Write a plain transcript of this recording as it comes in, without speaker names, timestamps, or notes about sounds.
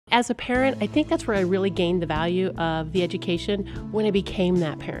As a parent, I think that's where I really gained the value of the education when I became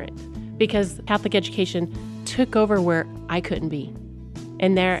that parent, because Catholic education took over where I couldn't be.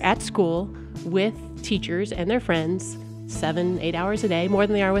 And they're at school with teachers and their friends 7-8 hours a day, more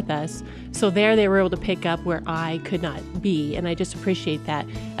than they are with us. So there they were able to pick up where I could not be. And I just appreciate that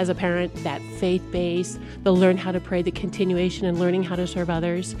as a parent, that faith base, the learn how to pray, the continuation and learning how to serve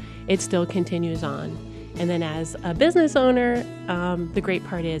others, it still continues on. And then as a business owner, the great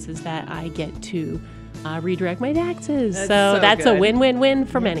part is that I get to redirect my taxes. So that's good. A win-win-win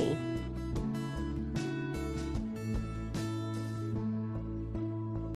for many.